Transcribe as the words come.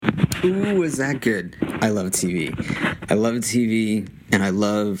Ooh, is that good? I love TV. I love TV, and I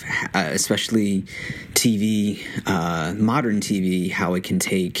love especially TV, modern TV, how it can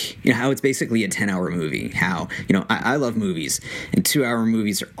take, how it's basically a 10-hour movie. How, I love movies, and 2-hour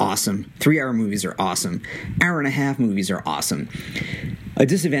movies are awesome. 3-hour movies are awesome. Hour-and-a-half movies are awesome. A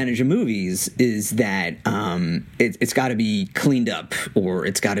disadvantage of movies is that it's got to be cleaned up, or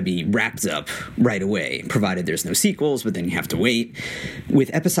it's got to be wrapped up right away, provided there's no sequels, but then you have to wait. With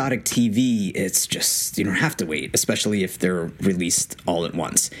episodic TV, it's just, you don't have to wait, especially if they're released all at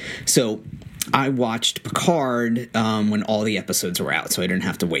once. So I watched Picard when all the episodes were out, so I didn't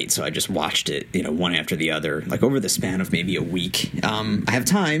have to wait. So I just watched it, one after the other, like over the span of maybe a week. I have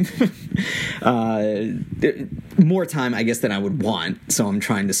time, more time, I guess, than I would want. So I'm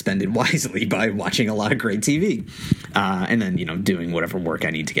trying to spend it wisely by watching a lot of great TV, and then, doing whatever work I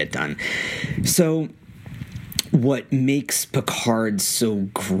need to get done. So what makes Picard so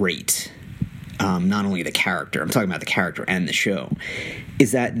great, not only the character, I'm talking about the character and the show,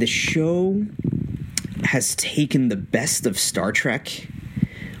 is that the show has taken the best of Star Trek,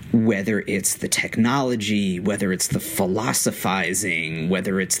 whether it's the technology, whether it's the philosophizing,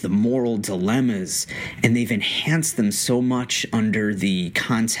 whether it's the moral dilemmas, and they've enhanced them so much under the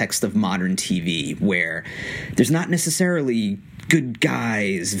context of modern TV, where there's not necessarily good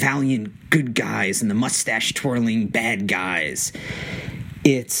guys, valiant good guys, and the mustache-twirling bad guys.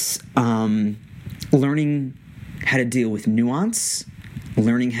 It's learning how to deal with nuance,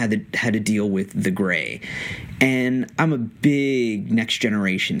 learning how to deal with the gray. And I'm a big Next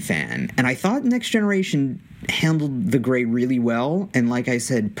Generation fan, and I thought Next Generation handled the gray really well, and like I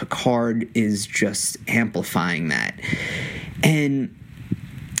said, Picard is just amplifying that. And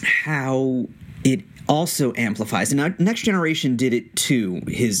how it also amplifies, and Next Generation did it too,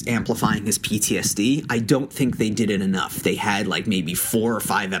 his amplifying his PTSD. I don't think they did it enough. They had like maybe 4 or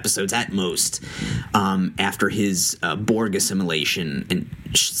 5 episodes at most after his Borg assimilation and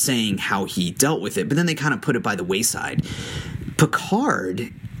saying how he dealt with it, but then they kind of put it by the wayside.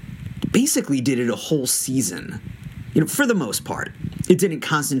 Picard basically did it a whole season, for the most part. It didn't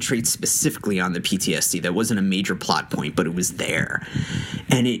concentrate specifically on the PTSD. That wasn't a major plot point, but it was there.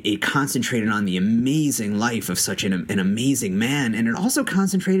 And it concentrated on the amazing life of such an amazing man, and it also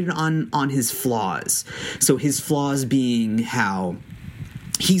concentrated on his flaws. So his flaws being how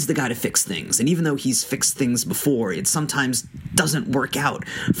he's the guy to fix things. And even though he's fixed things before, it sometimes doesn't work out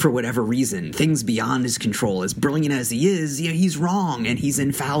for whatever reason. Things beyond his control. As brilliant as he is, he's wrong and he's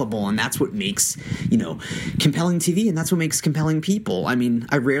infallible. And that's what makes, compelling TV, and that's what makes compelling people. I mean,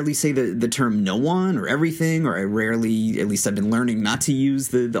 I rarely say the term no one or everything, or I rarely, at least I've been learning not to use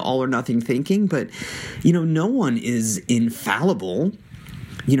the all or nothing thinking, but, no one is infallible.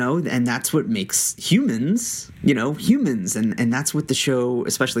 And that's what makes humans, humans. And that's what the show,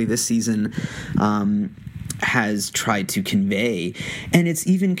 especially this season, has tried to convey. And it's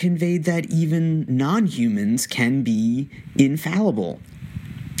even conveyed that even non-humans can be infallible.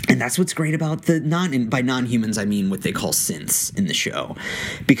 And that's what's great about by non-humans, I mean what they call synths in the show.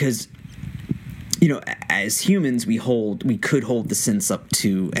 Because, as humans, we could hold the synths up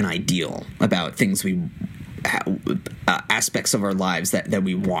to an ideal about things aspects of our lives that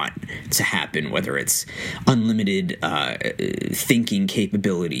we want to happen, whether it's unlimited thinking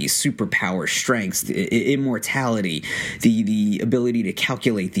capabilities, superpower, strengths, immortality, the ability to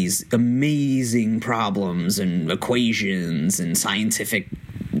calculate these amazing problems and equations and scientific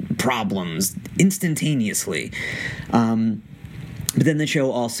problems instantaneously. But then the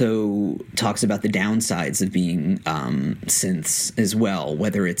show also talks about the downsides of being synths as well,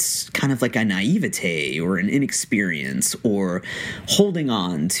 whether it's kind of like a naivete or an inexperience or holding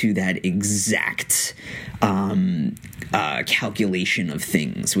on to that exact calculation of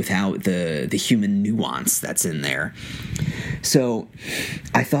things without the human nuance that's in there. So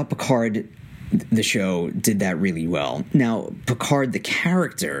I thought Picard, the show, did that really well. Now, Picard, the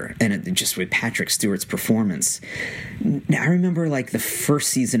character, and just with Patrick Stewart's performance, now I remember like the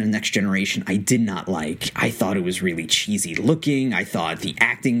first season of Next Generation I did not like. I thought it was really cheesy looking. I thought the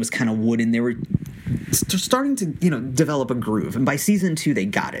acting was kind of wooden. They were starting to, develop a groove. And by season 2, they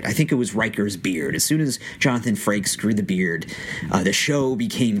got it. I think it was Riker's beard. As soon as Jonathan Frakes grew the beard, the show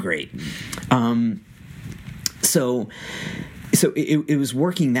became great. So it was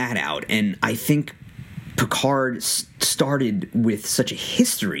working that out, and I think Picard started with such a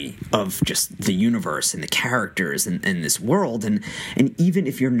history of just the universe and the characters and this world, and even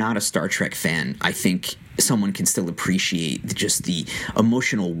if you're not a Star Trek fan, I think someone can still appreciate just the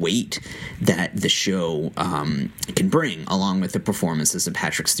emotional weight that the show can bring, along with the performances of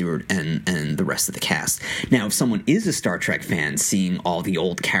Patrick Stewart and the rest of the cast. Now, if someone is a Star Trek fan, seeing all the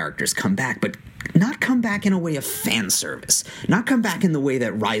old characters come back, but not come back in a way of fan service, not come back in the way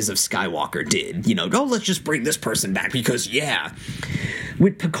that Rise of Skywalker did, oh, let's just bring this person back because, yeah.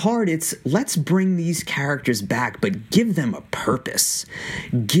 With Picard, it's let's bring these characters back, but give them a purpose.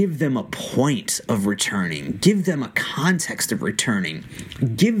 Give them a point of returning. Give them a context of returning.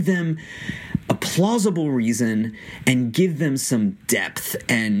 Give them a plausible reason and give them some depth.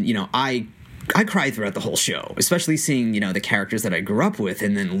 And, I cried throughout the whole show, especially seeing, the characters that I grew up with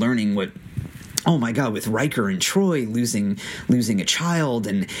and then learning what, oh my God, with Riker and Troy losing a child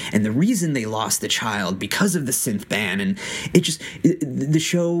and the reason they lost the child because of the synth ban. And the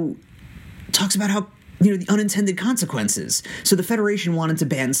show talks about how, the unintended consequences. So the Federation wanted to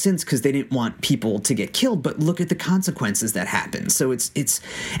ban synths because they didn't want people to get killed, but look at the consequences that happen. So it's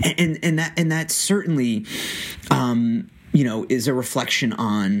that certainly, is a reflection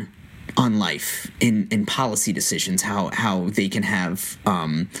on life in policy decisions, how they can have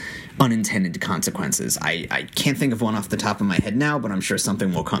unintended consequences. I can't think of one off the top of my head now, but I'm sure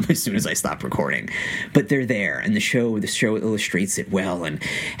something will come as soon as I stop recording. But they're there, and the show illustrates it well, and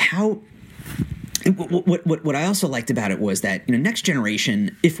how. What I also liked about it was that Next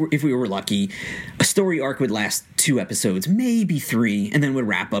Generation, if we were lucky, a story arc would last 2 episodes, maybe 3, and then would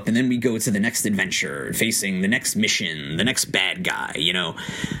wrap up, and then we go to the next adventure, facing the next mission, the next bad guy,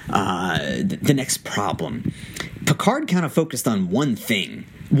 the next problem. Picard kind of focused on one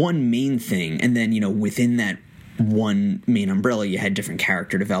main thing, and then within that one main umbrella, you had different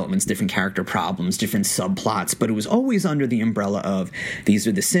character developments, different character problems, different subplots, but it was always under the umbrella of these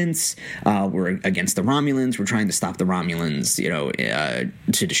are the synths, we're against the Romulans, we're trying to stop the Romulans,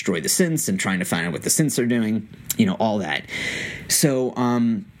 to destroy the synths and trying to find out what the synths are doing, all that. So,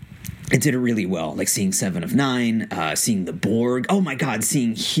 it did it really well, like seeing 7 of 9, seeing the Borg. Oh my God,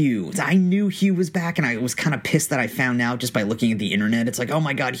 seeing Hugh. I knew Hugh was back, and I was kind of pissed that I found out just by looking at the internet. It's like, oh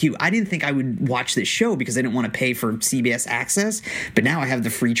my God, Hugh. I didn't think I would watch this show because I didn't want to pay for CBS Access, but now I have the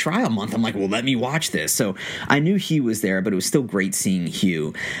free trial month. I'm like, well, let me watch this. So I knew Hugh was there, but it was still great seeing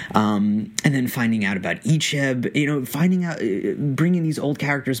Hugh. And then finding out about Icheb, finding out, bringing these old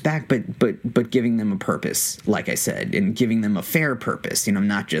characters back, but giving them a purpose, like I said, and giving them a fair purpose,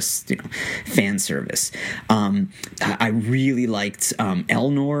 not just, fan service. I really liked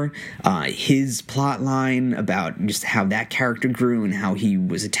Elnor, his plot line about just how that character grew and how he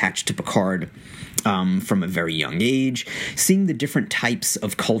was attached to Picard from a very young age. Seeing the different types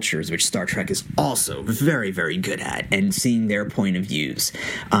of cultures, which Star Trek is also very, very good at, and seeing their point of views.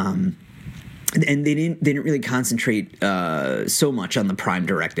 And they didn't really concentrate so much on the Prime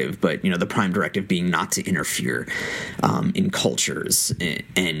Directive, but the Prime Directive being not to interfere in cultures,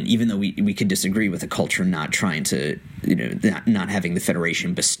 and even though we could disagree with a culture not trying to not having the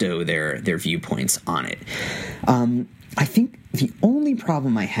Federation bestow their viewpoints on it. I think the only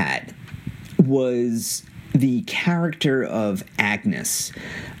problem I had was the character of Agnes.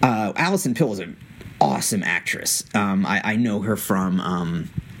 Alison Pill is an awesome actress. I know her from.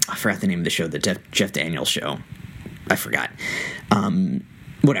 I forgot the name of the show, the Jeff Daniels show. I forgot.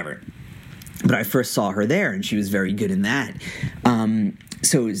 Whatever. But I first saw her there, and she was very good in that.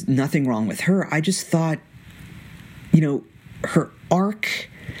 So there's nothing wrong with her. I just thought, her arc,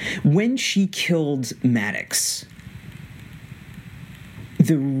 when she killed Maddox,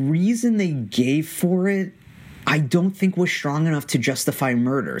 the reason they gave for it, I don't think was strong enough to justify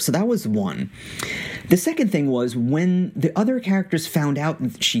murder. So that was one. The second thing was when the other characters found out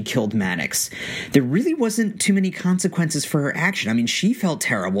that she killed Maddox, there really wasn't too many consequences for her action. I mean, she felt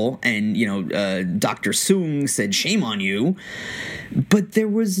terrible, and, Dr. Soong said, shame on you, but there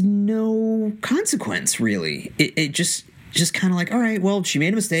was no consequence, really. It just kind of like, all right, well, she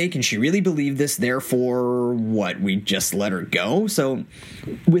made a mistake and she really believed this, therefore, we just let her go? So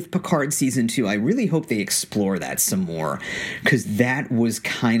with Picard Season 2, I really hope they explore that some more, because that was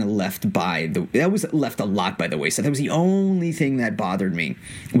kind of left a lot by the wayside. That was the only thing that bothered me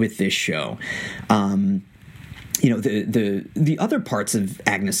with this show. The other parts of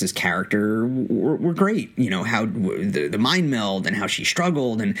Agnes's character were great. How the mind meld and how she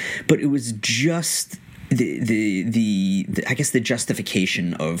struggled, but it was just the I guess the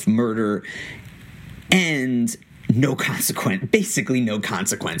justification of murder and basically no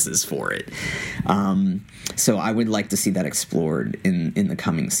consequences for it. So I would like to see that explored in the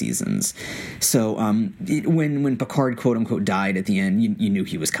coming seasons. So when Picard quote unquote died at the end, you knew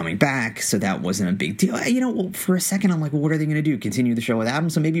he was coming back, so that wasn't a big deal. Well, for a second I'm like, well, what are they going to do? Continue the show without him?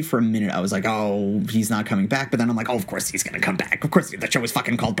 So maybe for a minute I was like, oh, he's not coming back. But then I'm like, oh, of course he's going to come back. Of course, the show was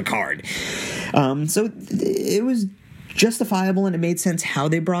fucking called Picard. So it was justifiable, and it made sense how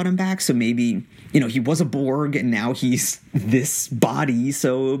they brought him back. So maybe, he was a Borg and now he's this body,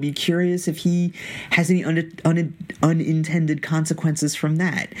 so it'll be curious if he has any unintended consequences from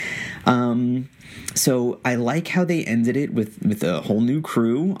that. So I like how they ended it with a whole new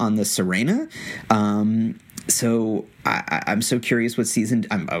crew on the Serena. So I'm so curious what season.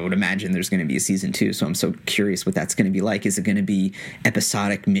 I would imagine there's going to be a season 2. So I'm so curious what that's going to be like. Is it going to be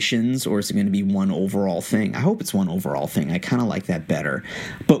episodic missions, or is it going to be one overall thing? I hope it's one overall thing. I kind of like that better,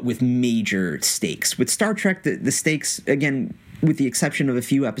 but with major stakes. With Star Trek, the stakes, again, with the exception of a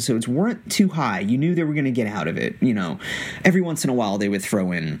few episodes, weren't too high. You knew they were going to get out of it. Every once in a while they would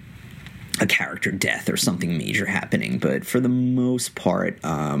throw in a character death or something major happening, but for the most part,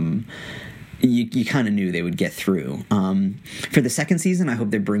 you kind of knew they would get through. For the second season, I hope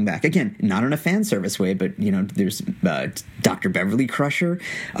they bring back, again, not in a fan service way, but, there's Dr. Beverly Crusher,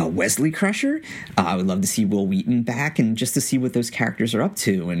 Wesley Crusher. I would love to see Will Wheaton back, and just to see what those characters are up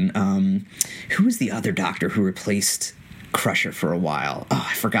to. And who was the other doctor who replaced Crusher for a while? Oh,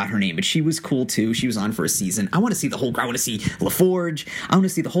 I forgot her name, but she was cool too. She was on for a season. I want to see the whole. I want to see LaForge. I want to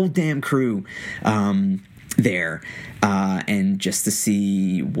see the whole damn crew there, and just to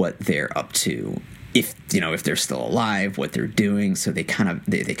see what they're up to. If they're still alive, what they're doing. So they kind of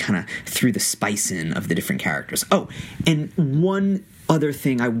threw the spice in of the different characters. Oh, and one other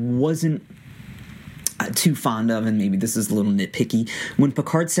thing I wasn't too fond of, and maybe this is a little nitpicky, when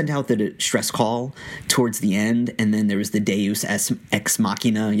Picard sent out the stress call towards the end, and then there was the Deus Ex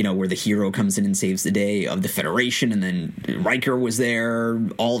Machina, where the hero comes in and saves the day of the Federation, and then Riker was there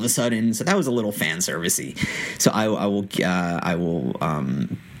all of a sudden, so that was a little fan servicey. So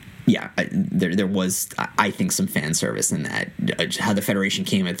there was, I think, some fan service in that, how the Federation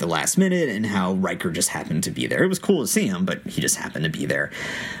came at the last minute and how Riker just happened to be there. It was cool to see him, but he just happened to be there.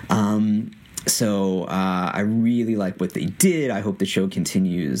 So I really like what they did. I hope the show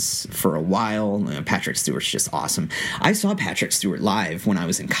continues for a while. Patrick Stewart's just awesome. I saw Patrick Stewart live when I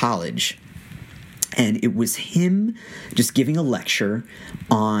was in college, and it was him just giving a lecture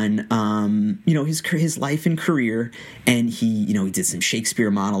on, his life and career. And he did some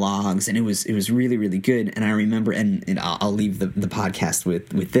Shakespeare monologues, and it was really, really good. And I remember, and I'll leave the podcast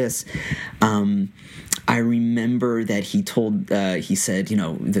with this. I remember that he said,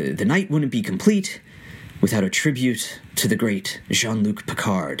 the night wouldn't be complete without a tribute to the great Jean-Luc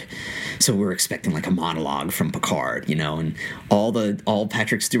Picard. So we're expecting like a monologue from Picard, and all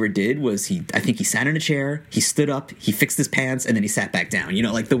Patrick Stewart did was I think he sat in a chair, he stood up, he fixed his pants, and then he sat back down.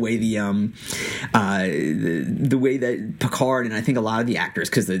 Like the way the way that Picard, and I think a lot of the actors,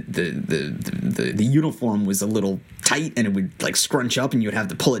 because the uniform was a little tight and it would like scrunch up and you would have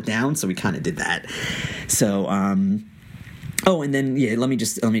to pull it down. So we kind of did that. So oh, and then let me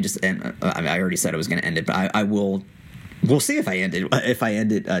just end. I already said I was going to end it, but we'll see if I end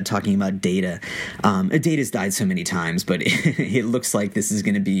it talking about Data. Data's died so many times, but it looks like this is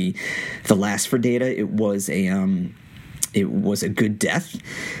going to be the last for Data. It was a good death.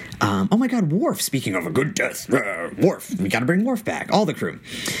 Oh my God, Worf! Speaking of a good death, Worf. We got to bring Worf back. All the crew,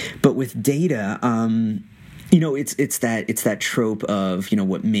 but with Data, it's that trope of,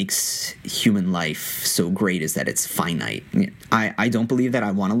 what makes human life so great is that it's finite. I don't believe that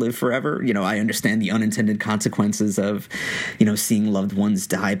I want to live forever. I understand the unintended consequences of, seeing loved ones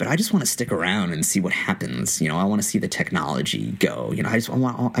die, but I just want to stick around and see what happens. I want to see the technology go.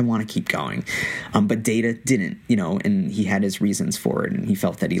 I want to keep going. But Data didn't, and he had his reasons for it, and he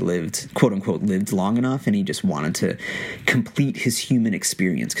felt that he lived, quote unquote, lived long enough, and he just wanted to complete his human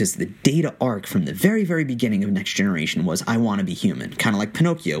experience, because the Data arc from the very, very beginning of Next Generation was, I want to be human, kind of like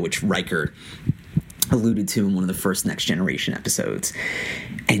Pinocchio, which Riker alluded to in one of the first Next Generation episodes.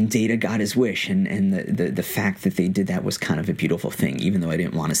 And Data got his wish, and the fact that they did that was kind of a beautiful thing, even though I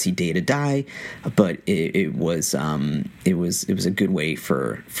didn't want to see Data die, but it was a good way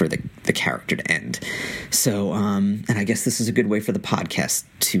for the the character to end. So, and I guess this is a good way for the podcast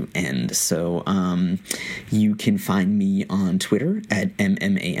to end. So, you can find me on Twitter at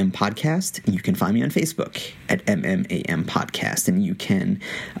MMAM Podcast. You can find me on Facebook at MMAM Podcast. And you can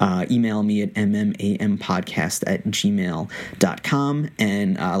email me at MMAMpodcast@gmail.com.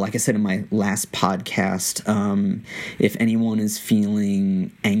 And like I said in my last podcast, if anyone is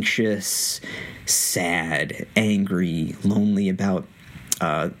feeling anxious, sad, angry, lonely about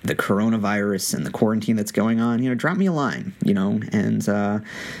the coronavirus and the quarantine that's going on, drop me a line, and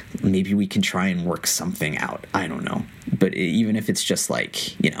maybe we can try and work something out. I don't know. But even if it's just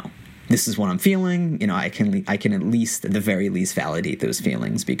like, this is what I'm feeling, I can at least, at the very least, validate those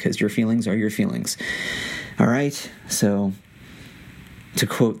feelings, because your feelings are your feelings. All right. So to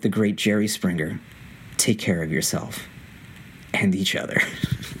quote the great Jerry Springer, take care of yourself and each other.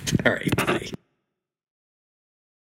 All right. Bye.